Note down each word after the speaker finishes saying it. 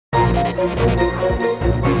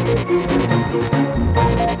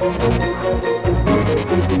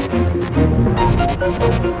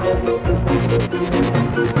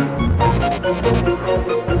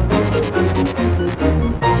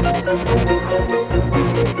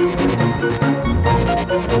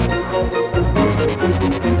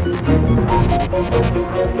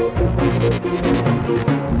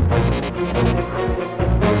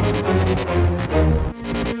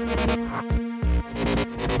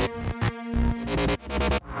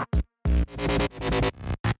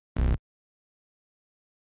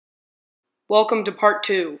Welcome to part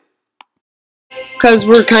 2. Because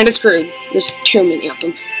we're kind of screwed. There's too many of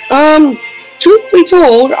them. Truth be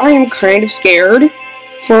told, I am kind of scared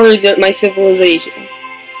for my civilization.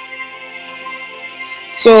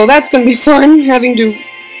 So that's going to be fun, having to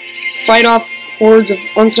fight off hordes of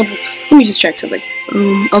unstoppable... Let me just check something.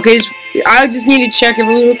 Okay, I just need to check if it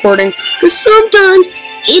was recording, because sometimes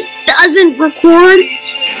it doesn't record.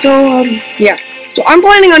 So, yeah. So I'm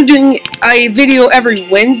planning on doing a video every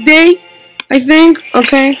Wednesday, I think.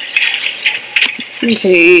 Okay.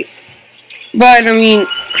 But, I mean,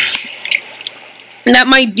 that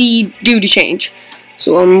might be due to change.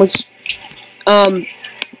 So, I've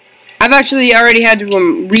actually already had to,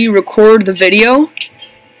 re-record the video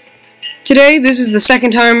today. This is the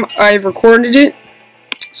second time I've recorded it.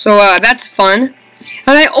 So, that's fun.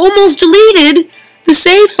 And I almost deleted the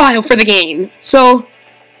save file for the game. So,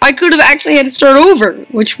 I could have actually had to start over,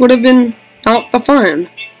 which would have been not the fun.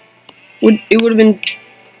 It would have been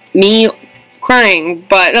me crying.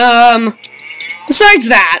 But, besides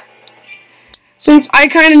that, since I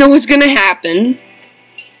kind of know what's going to happen,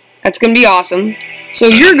 that's going to be awesome. So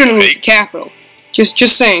you're going to lose the capital. Just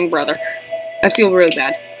saying, brother. I feel really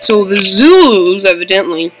bad. So the Zulus,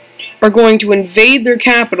 evidently, are going to invade their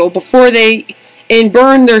capital before and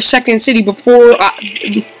burn their second city before...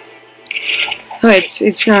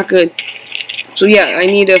 it's not good. So yeah, I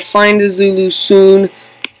need to find a Zulu soon.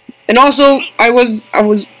 And also,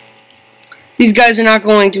 these guys are not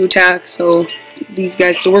going to attack, so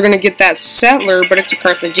we're going to get that settler, but it's a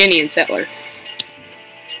Carthaginian settler.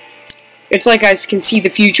 It's like I can see the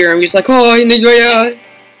future. I'm just like, oh, yeah.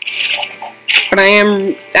 But I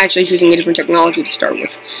am actually choosing a different technology to start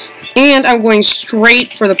with. And I'm going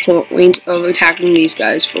straight for the point of attacking these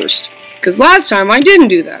guys first. Because last time I didn't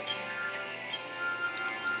do that.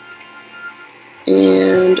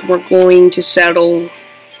 And we're going to settle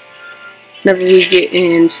whenever we get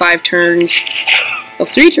in 5 turns. Oh,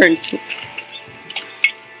 3 turns.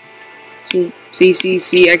 See,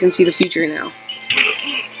 I can see the future now.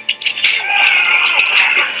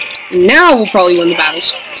 And now we'll probably win the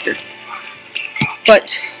battles faster.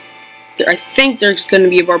 But I think there's going to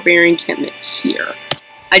be a barbarian encampment here.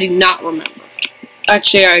 I do not remember.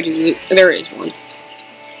 Actually, I do. There is one.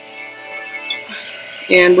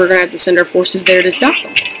 And we're going to have to send our forces there to stop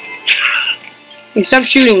them. Hey, stop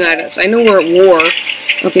shooting at us. I know we're at war.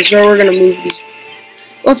 Okay, so we're going to move these...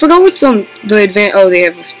 Oh, I forgot what's the advance... Oh, they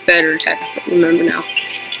have this better attack. I remember now.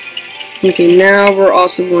 Okay, now we're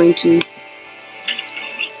also going to...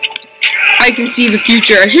 I can see the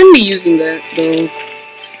future. I shouldn't be using that, though.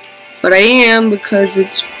 But I am, because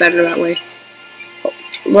it's better that way.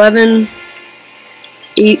 11,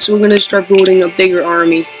 8, so we're going to start building a bigger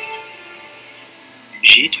army.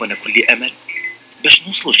 We're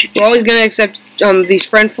always going to accept these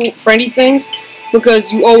friendly things,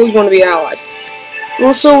 because you always want to be allies.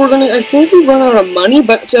 Also, we're going to, I think we run out of money,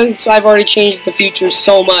 but since I've already changed the future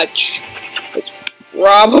so much, it's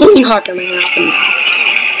probably not going to happen now.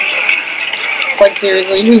 Like,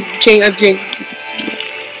 seriously, it's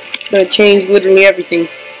going to change literally everything.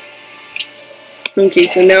 Okay,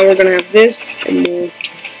 so now we're going to have this, and we'll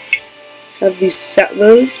have these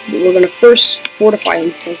settlers, but we're going to first fortify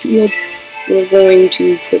them. We're going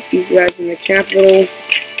to put these guys in the capital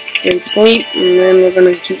and sleep, and then we're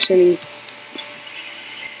going to keep sending...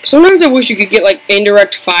 Sometimes I wish you could get, like,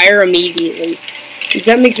 indirect fire immediately, because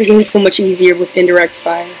that makes the game so much easier with indirect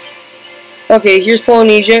fire. Okay, here's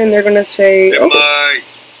Polynesia, and they're gonna say, oh,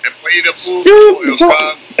 still,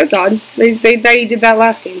 that's odd. They did that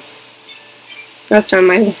last game. Last time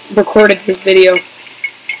I recorded this video.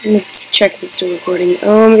 Let's check if it's still recording.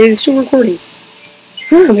 It is still recording.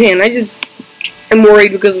 Oh man, I'm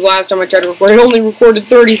worried because the last time I tried to record, it only recorded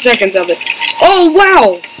 30 seconds of it. Oh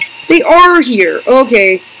wow, they are here.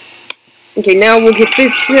 Okay. Okay, now we'll get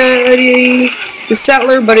this the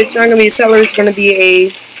settler, but it's not gonna be a settler. It's gonna be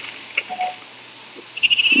a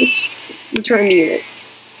Let's return the unit.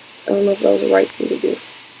 I don't know if that was the right thing to do.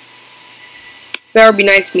 That would be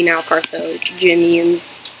nice to me now, Carthaginian.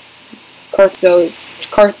 Carthage,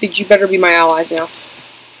 you better be my allies now.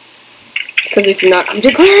 Because if you're not, I'm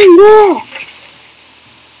declaring war!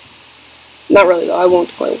 Not really, though. I won't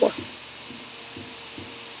declare war.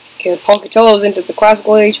 Okay, Pocatello's into the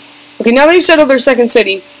classical age. Okay, now they've settled their second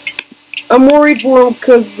city. I'm worried for them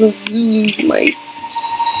because the Zulus might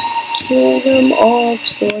kill them off,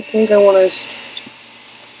 so I think I want to...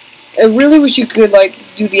 I really wish you could, like,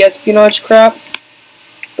 do the espionage crap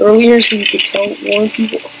earlier so you could warn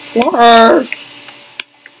people. Flarf!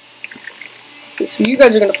 Okay, so you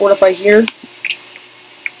guys are going to fortify here.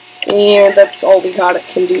 And that's all we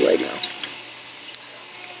can do right now.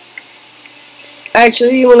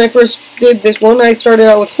 Actually, when I first did this one, I started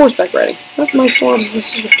out with horseback riding. Not my squads.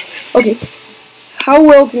 This is... Okay. How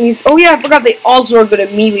well can these... Oh yeah, I forgot they also are good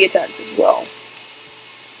at melee attacks as well.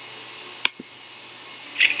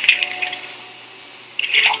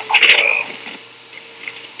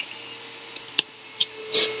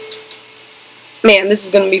 Man, this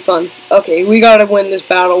is gonna be fun. Okay, we gotta win this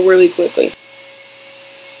battle really quickly.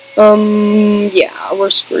 Yeah,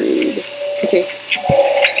 we're screwed. Okay.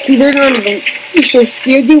 See, they're not even... You're so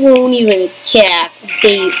scared they won't even attack.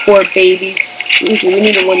 Poor babies. Okay, we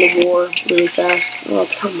need to win the war really fast. Oh,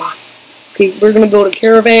 come on. Okay, we're gonna build a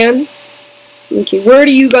caravan. Okay, where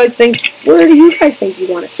do you guys think you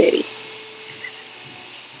want a city?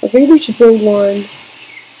 I think we should build one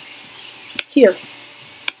here.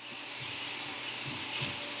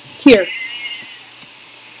 Here.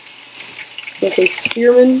 Okay,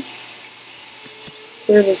 spearmen.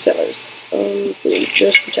 Where are the settlers? They're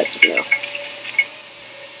just protected now.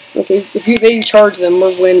 Okay, if they charge them, we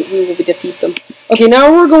will defeat them. Okay,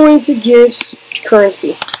 now we're going to get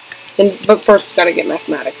currency. But first we gotta get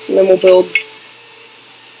mathematics. And then we'll build.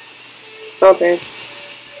 Okay.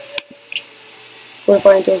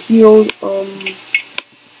 Fortify until healed.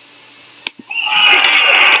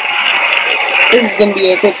 This is gonna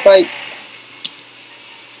be a quick fight.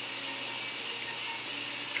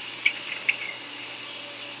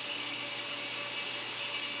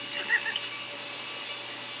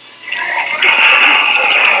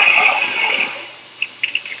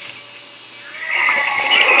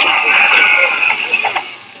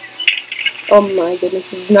 Oh my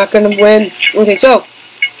goodness, this is not gonna win. Okay, so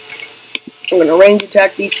I'm gonna range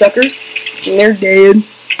attack these suckers, and they're dead.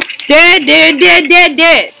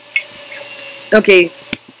 Dead. Okay,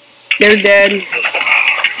 they're dead.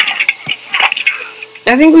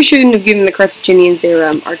 I think we shouldn't have given the Carthaginians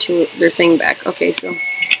their thing back. Okay, so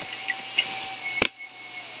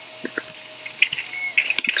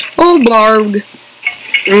oh blarg.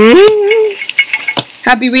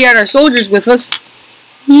 Happy we had our soldiers with us.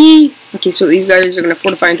 Yee. Okay, so these guys are gonna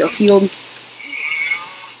fortify until healed.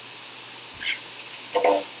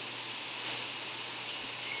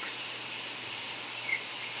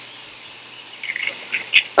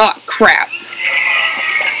 Ah, oh, crap.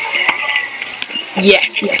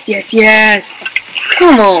 Yes.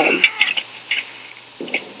 Come on.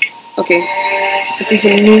 Okay. If we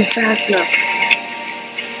can move fast enough.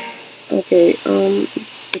 Okay,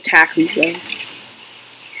 let's attack these guys.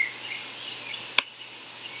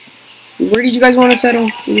 Where did you guys want to settle?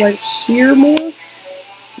 Like here more?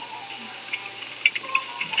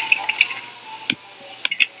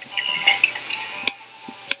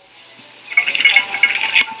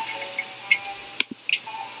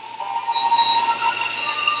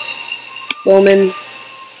 Bowman.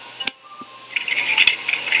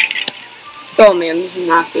 Oh man, this is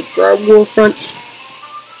not good for our war front.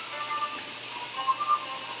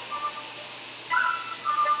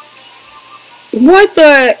 What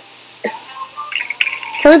the?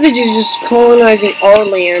 Carthage is just colonizing our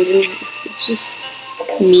land, and it's just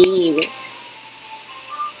mean.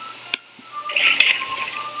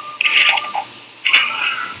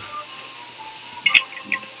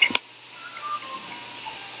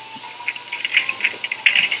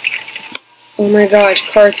 Oh my gosh,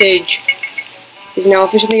 Carthage is now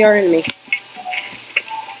officially our enemy.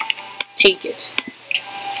 Take it.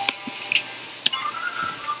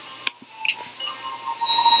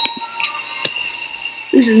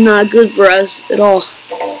 This is not good for us at all.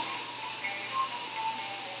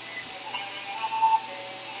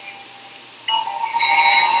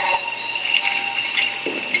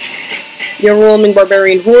 The overwhelming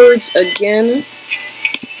barbarian hordes again.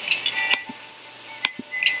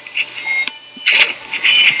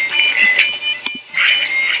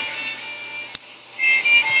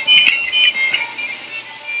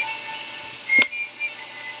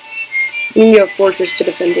 We need a fortress to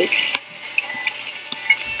defend it.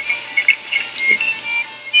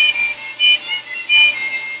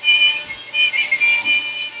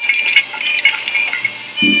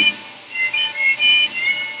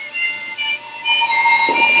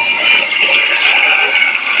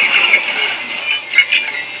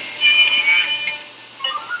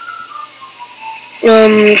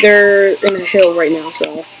 They're in a hill right now,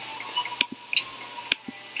 so.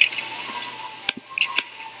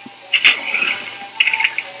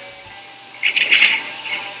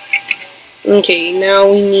 Okay,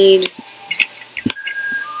 now we need.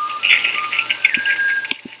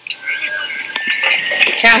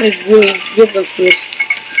 The cat is really good for this.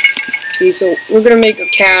 Okay, so we're gonna make a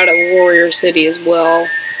cat a warrior city as well.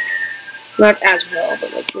 Not as well,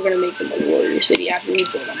 but like we're gonna make them a warrior city after we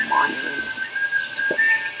build a monument.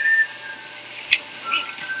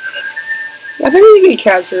 I think we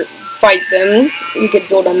could fight them. We could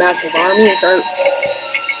build a massive army and start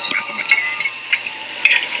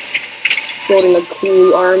building a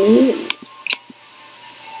cool army and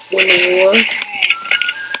win the war.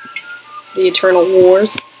 The Eternal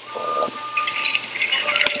Wars.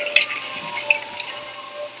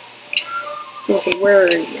 Okay, where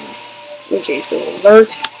are you? Okay, so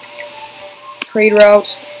alert. Trade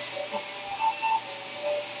route.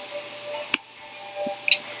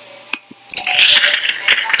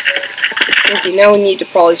 Okay, now we need to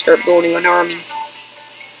probably start building an army.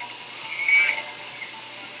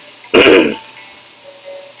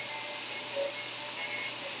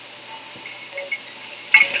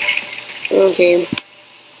 Okay.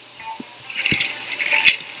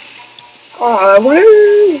 I wonder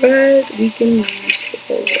what we can use to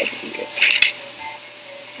build this.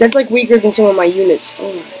 That's like weaker than some of my units.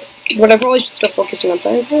 Oh my. But I probably should start focusing on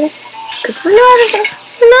science now. Because we're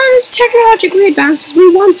not as technologically advanced as we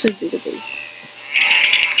want it to be.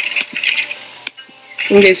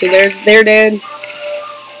 Okay, so they're dead.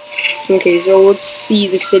 Okay, so let's see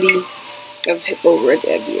the city of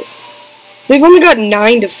Hippogriffs. They've only got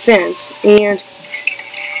 9 defense, and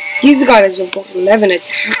these guys have got 11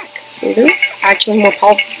 attack, so they're actually more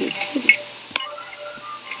powerful than the city.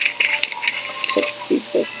 So these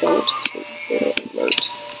guys don't, so they're alert.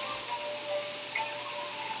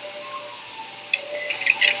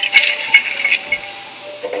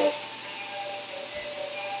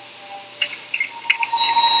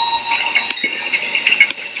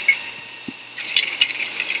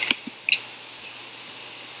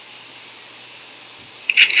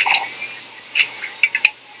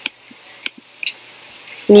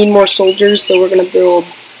 We need more soldiers, so we're gonna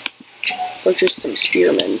purchase some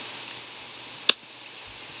spearmen.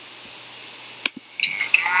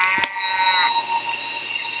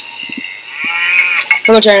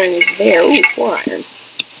 How much iron is there? Ooh, 4 iron.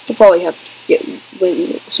 We'll probably have to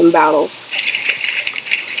win some battles.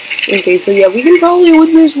 Okay, so yeah, we can probably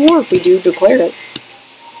win this war if we do declare it.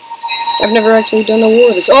 I've never actually done a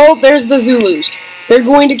war this. Oh, there's the Zulus. They're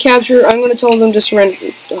going to capture. I'm going to tell them to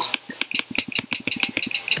surrender. Oh.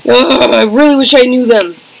 I really wish I knew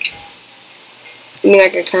them. I mean,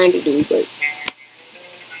 like I kind of do, but.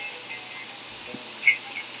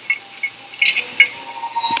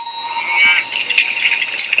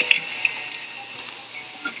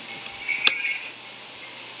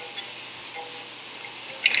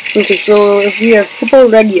 Okay, so if we have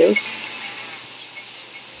Hippogriffs.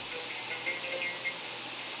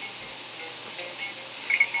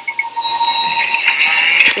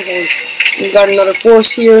 Okay, we got another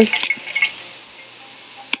force here.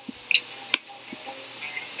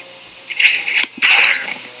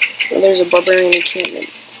 Oh, there's a barbarian encampment.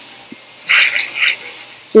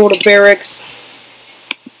 Build a barracks.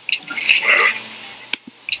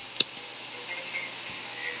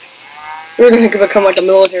 We're gonna become like a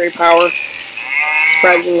military power,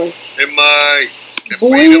 surprisingly.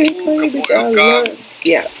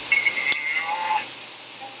 Yeah.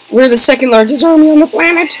 We're the second largest army on the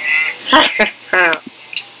planet.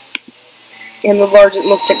 And the largest,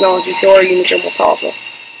 most technology, so our units are more powerful.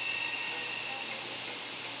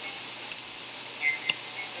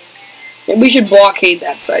 And we should blockade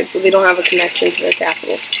that site so they don't have a connection to their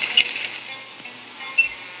capital.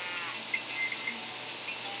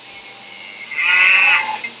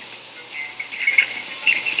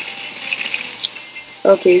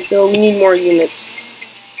 Okay, so we need more units.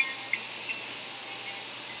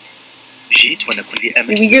 See,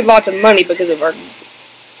 we get lots of money because of our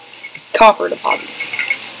copper deposits.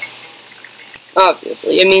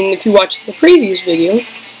 Obviously. I mean, if you watched the previous video,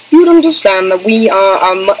 you would understand that we are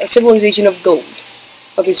a civilization of gold.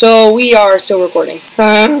 Okay, so we are still recording.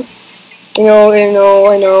 I know,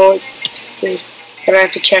 it's stupid. And I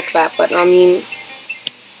have to check that, but I mean,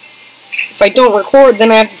 if I don't record,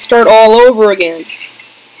 then I have to start all over again.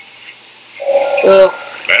 Ugh.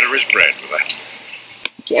 Batter is bread with that.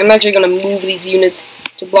 Okay, I'm actually going to move these units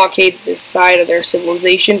to blockade this side of their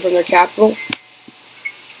civilization from their capital.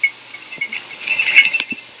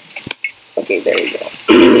 Okay, there we go.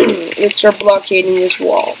 Let's start blockading this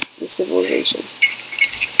wall, this civilization.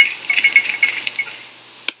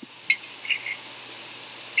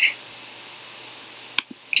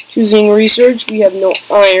 Choosing research, we have no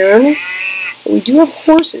iron. But we do have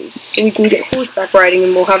horses, so we can get horseback riding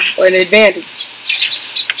and we'll have an advantage.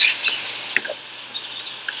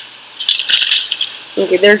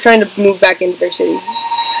 Okay, they're trying to move back into their city.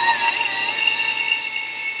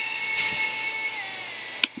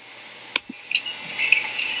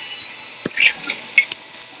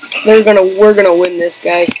 We're gonna win this,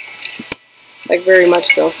 guys. Like, very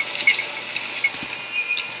much so.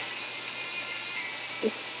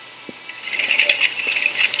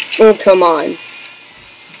 Oh, come on.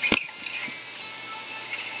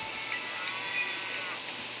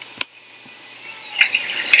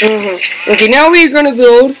 Okay, now we're gonna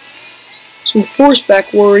build some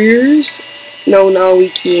horseback warriors. No, we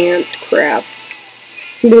can't. Crap.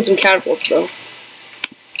 We can build some catapults, though.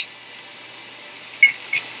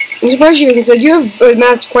 I'm surprised she hasn't said, you have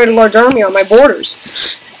amassed quite a large army on my borders.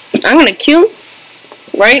 I'm gonna kill?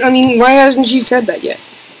 Right? I mean, why hasn't she said that yet?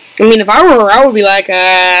 I mean, if I were her, I would be like,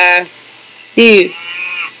 dude,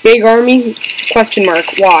 big army? Question mark.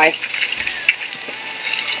 Why?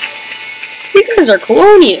 These guys are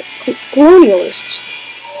colonialists.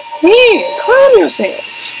 Man, calm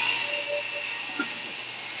yourselves.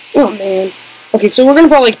 Oh, man. Okay, so we're gonna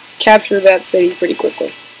probably capture that city pretty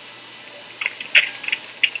quickly.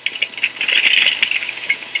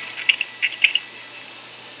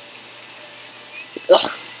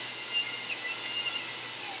 Ugh.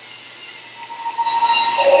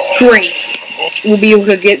 Great. We'll be able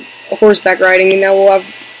to get horseback riding, and now we'll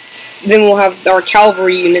have our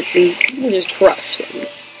cavalry units, and we'll just crush them.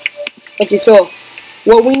 Okay, so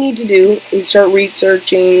what we need to do is start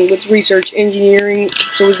researching. Let's research engineering.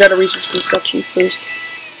 So we've got to research construction first.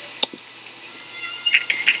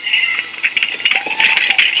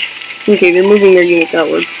 Okay, they're moving their units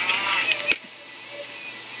outwards.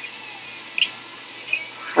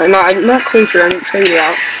 I'm not culture, I'm trader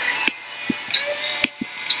out.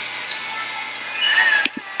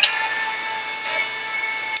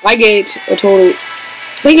 I get a total.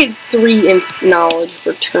 They get 3 in knowledge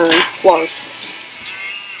per turn. Flarf.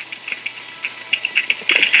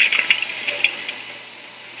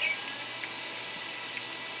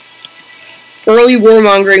 Early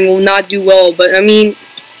warmongering will not do well, but I mean.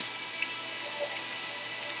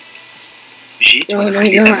 Oh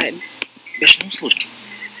my god.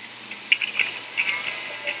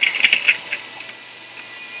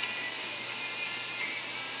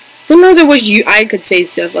 Sometimes I wish I could say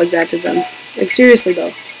stuff like that to them. Like, seriously,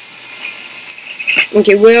 though.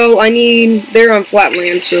 Okay, well, they're on flat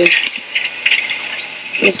land, so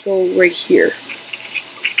let's go right here.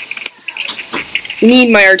 I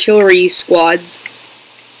need my artillery squads,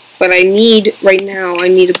 but right now, I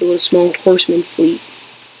need to build a small horseman fleet.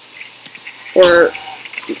 Or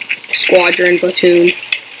squadron, platoon.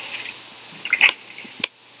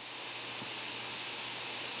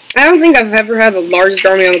 I don't think I've ever had the largest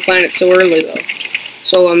army on the planet so early, though.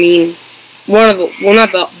 So, I mean, not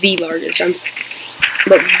the largest,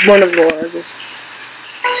 but one of the largest.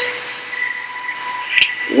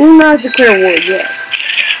 We'll not declare war yet.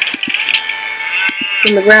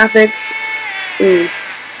 Demographics,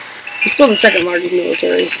 it's still the second largest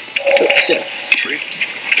military, but still.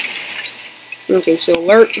 Okay, so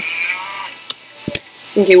alert.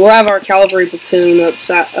 Okay, we'll have our cavalry platoon up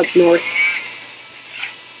north.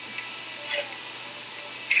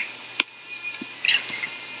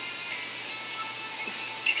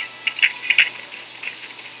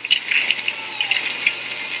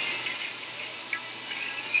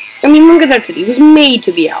 I mean, look at that city. It was made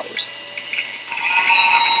to be ours.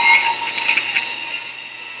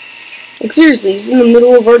 Like, seriously, it's in the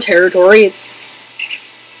middle of our territory. It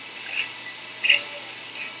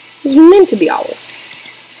was meant to be ours.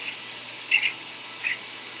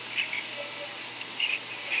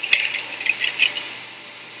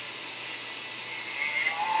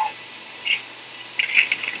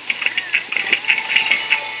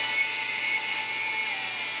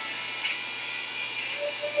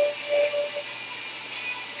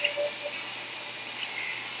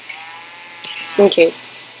 Okay.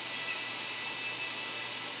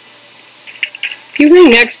 Do you think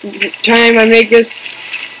next time I make this,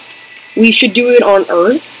 we should do it on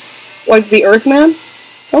Earth? Like the Earth map?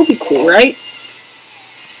 That would be cool, right?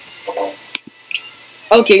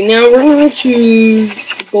 Okay, now we're gonna choose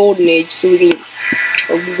Golden Age so we can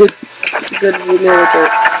a good military.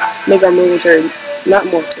 Make our military not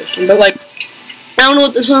more efficient, but like, I don't know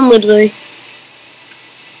what the sun would be.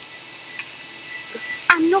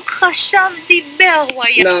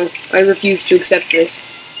 No, I refuse to accept this.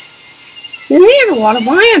 And we have a lot of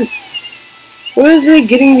iron. Where is it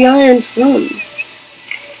getting the iron from?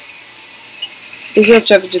 We must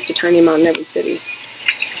have just a tiny amount in every city.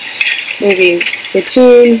 Maybe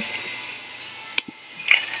platoon.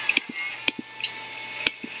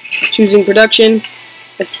 Choosing production.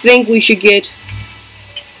 I think we should get...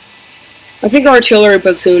 I think our artillery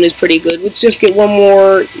platoon is pretty good. Let's just get one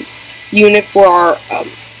more unit for our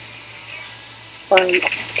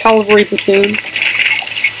cavalry platoon.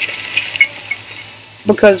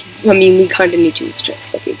 Because, I mean, we kind of need to. Let's check.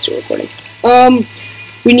 Okay, it's still recording.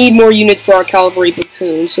 We need more units for our cavalry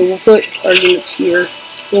platoon, so we'll put our units here.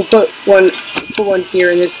 We'll put one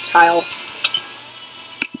here in this tile.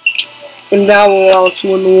 And that will allow us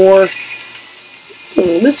to win the war.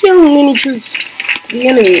 Let's see how many troops the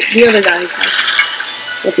other guy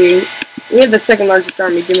has. Okay, we have the second largest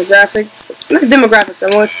army. Not demographics,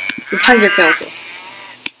 I want the Kaiser Council.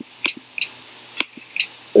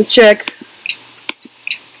 Let's check.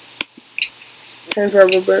 Time for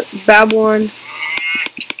Babylon.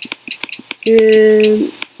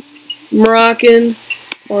 Moroccan,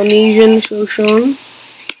 Polynesian, Shoshan.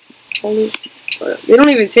 They don't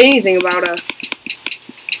even say anything about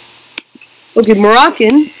okay,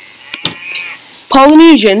 Moroccan,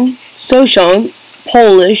 Polynesian, Shoshan,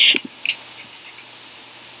 Polish.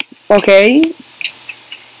 Okay.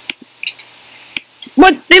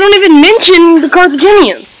 But they don't even mention the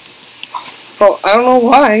Carthaginians. Oh, I don't know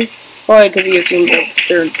why. Probably because he assumed that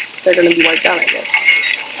they're gonna be wiped out, I guess.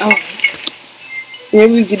 Oh.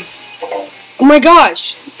 Maybe we could... Oh my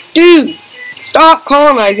gosh! Dude! Stop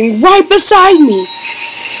colonizing right beside me!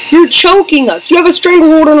 You're choking us! You have a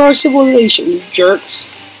stranglehold on our civilization, you jerks!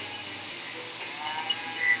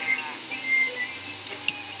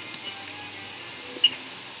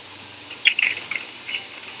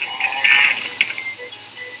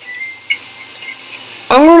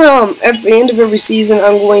 I'm gonna, at the end of every season,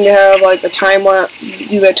 I'm going to have, like, a time-lapse,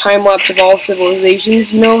 do the time-lapse of all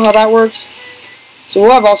civilizations, you know how that works? So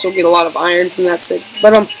we'll also get a lot of iron from that set.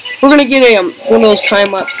 But, we're gonna get a, one of those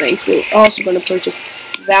time-lapse things. We're also gonna purchase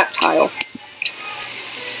that tile.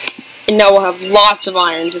 And now we'll have lots of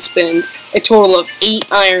iron to spend. A total of 8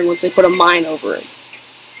 iron once they put a mine over it.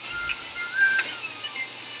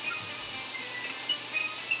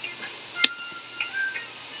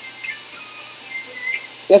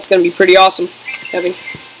 That's gonna be pretty awesome, having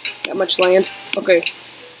that much land. Okay,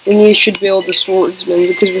 then we should build the swordsman,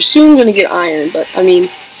 because we're soon gonna get iron, but, I mean...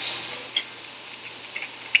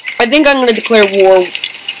 I think I'm gonna declare war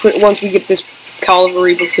once we get this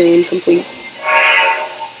cavalry platoon complete.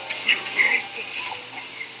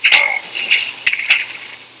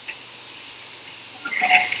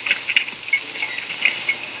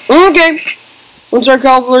 Okay, once our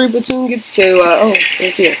cavalry platoon gets to, oh,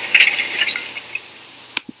 right here.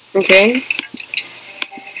 Okay.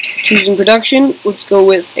 Choosing production. Let's go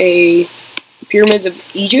with a Pyramids of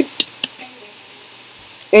Egypt.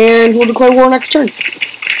 And we'll declare war next turn.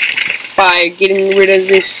 By getting rid of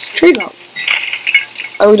this trade route.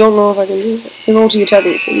 I don't know if I can do it. Penalty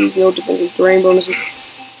attacking cities, no defensive terrain bonuses.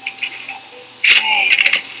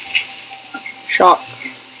 Shot.